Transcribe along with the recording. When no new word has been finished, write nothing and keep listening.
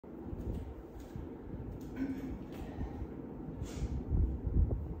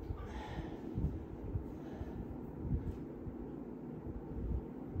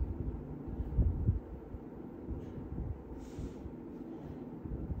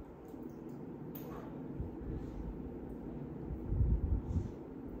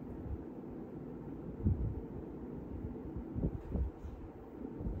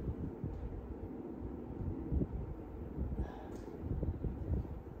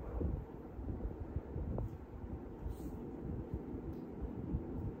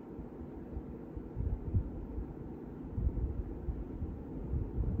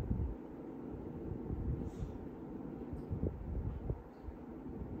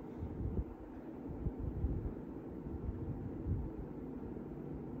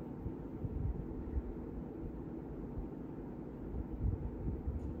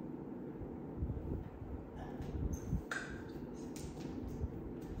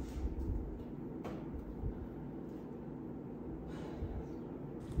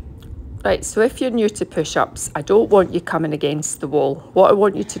Right, so if you're new to push-ups, I don't want you coming against the wall. What I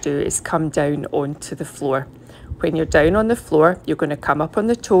want you to do is come down onto the floor. When you're down on the floor, you're going to come up on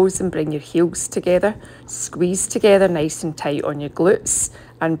the toes and bring your heels together, squeeze together nice and tight on your glutes,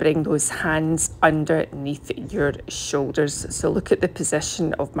 and bring those hands underneath your shoulders. So look at the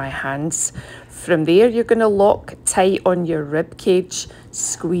position of my hands. From there, you're going to lock tight on your rib cage,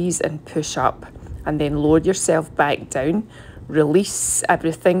 squeeze and push up, and then lower yourself back down. Release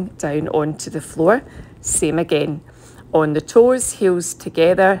everything down onto the floor. Same again. On the toes, heels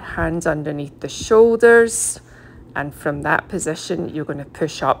together, hands underneath the shoulders. And from that position, you're going to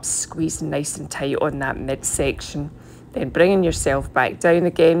push up, squeeze nice and tight on that midsection. Then bringing yourself back down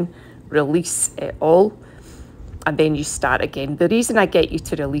again, release it all. And then you start again. The reason I get you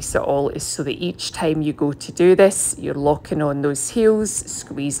to release it all is so that each time you go to do this, you're locking on those heels,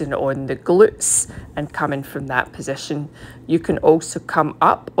 squeezing on the glutes and coming from that position. You can also come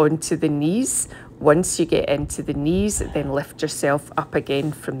up onto the knees. Once you get into the knees, then lift yourself up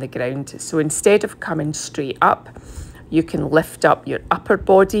again from the ground. So instead of coming straight up, you can lift up your upper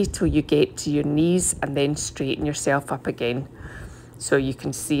body till you get to your knees and then straighten yourself up again. So you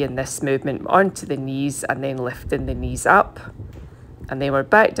can see in this movement onto the knees and then lifting the knees up. And then we're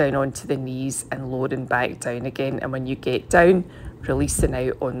back down onto the knees and lowering back down again. And when you get down, releasing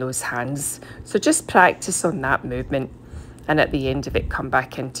out on those hands. So just practice on that movement. And at the end of it, come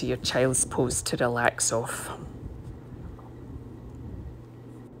back into your child's pose to relax off.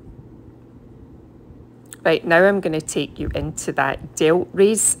 Right, now I'm going to take you into that delt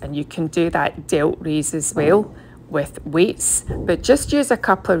raise. And you can do that delt raise as well with weights, but just use a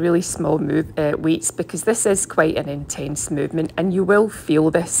couple of really small weights because this is quite an intense movement and you will feel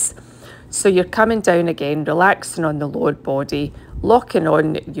this. So you're coming down again, relaxing on the lower body, locking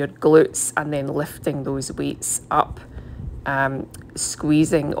on your glutes and then lifting those weights up,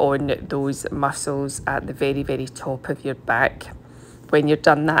 squeezing on those muscles at the very, very top of your back. When you've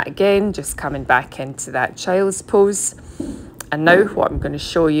done that again, just coming back into that child's pose. And now what I'm going to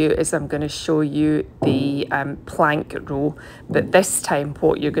show you is I'm going to show you the plank row. But this time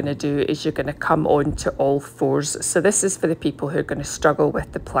what you're going to do is you're going to come on to all fours. So this is for the people who are going to struggle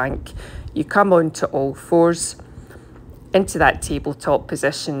with the plank. You come on to all fours into that tabletop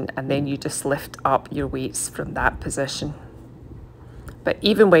position and then you just lift up your weights from that position. But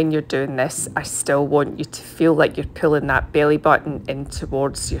even when you're doing this, I still want you to feel like you're pulling that belly button in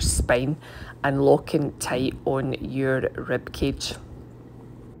towards your spine and locking tight on your rib cage.